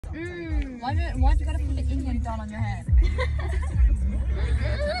Why have you got to put the Indian doll on your head?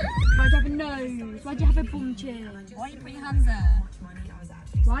 Why do you have a nose? Why do you have a bum chin? Why do you put your hands there?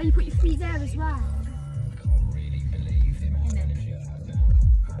 Why you put your feet there as well?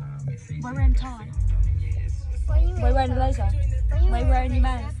 Why wearing tie? Why you wearing a blazer? Why you wearing your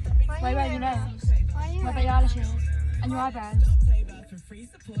mouth? Why you wearing your nose? Why about your eyelashes? And your eyebrows?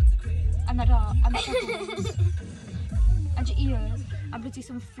 And that heart? And that freckles? And your ears? And putting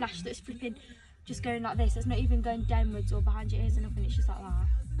some flash that's flipping, just going like this. It's not even going downwards or behind your ears or nothing. It's just like that.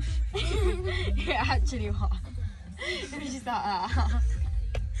 It actually was. It was just like that.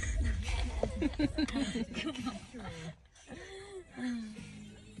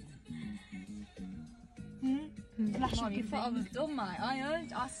 Mom, you thought I was done, mate.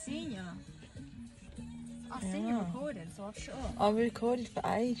 I seen you. I seen you recording, so I've shut up. I've recorded for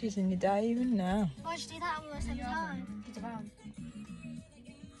ages and you don't even know. Why'd you do that almost every time? Kids around.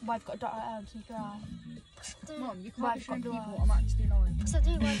 Why I've got dark arms and dry. Mom, you can't show people what I'm actually like. So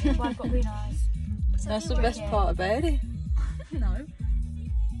do why I've got green eyes. That's the best part about it. No.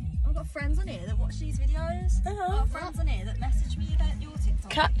 I've got friends on here that watch these videos. I've got friends on here that message me about your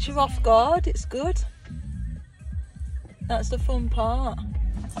TikTok. Catch you off guard, it's good. That's the fun part.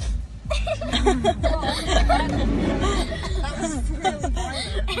 That was really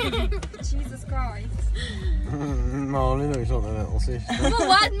violent. Jesus Christ. Marley looks like a little sister. Well,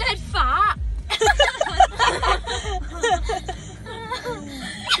 why Ned fat?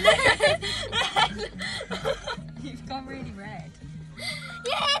 You've gone really red.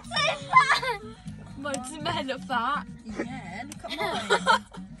 Yeah, it's so fat! Most men are fat. Yeah, look at mine.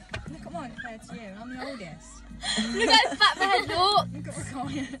 Look at mine compared to you. I'm the oldest. Look how fat my head looks. Look at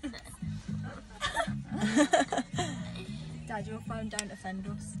Ryan. Dad, your phone don't offend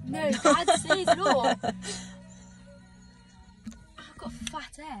us. No, Dad sees, look. I've got a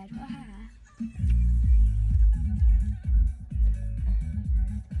fat head. What hair?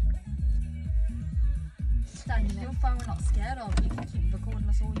 Dad, your phone we're not scared of. You can keep recording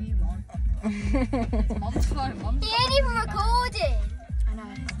us all you want. It's Mom's phone. Mom's He ain't even recording. I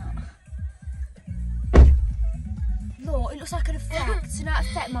know. Look, it looks like an effect. So not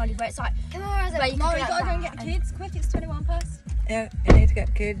effect, Molly, where it's like, come on, Rosa. Mom, you gotta go and get kids. Quick, it's 21 past. Yeah, you need to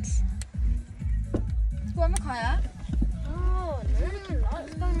get kids. Go on, Micaiah. Oh, no,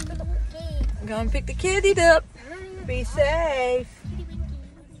 let's go and pick up the kid. Go and pick the kiddie up. Be safe. Kitty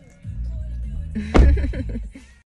winky.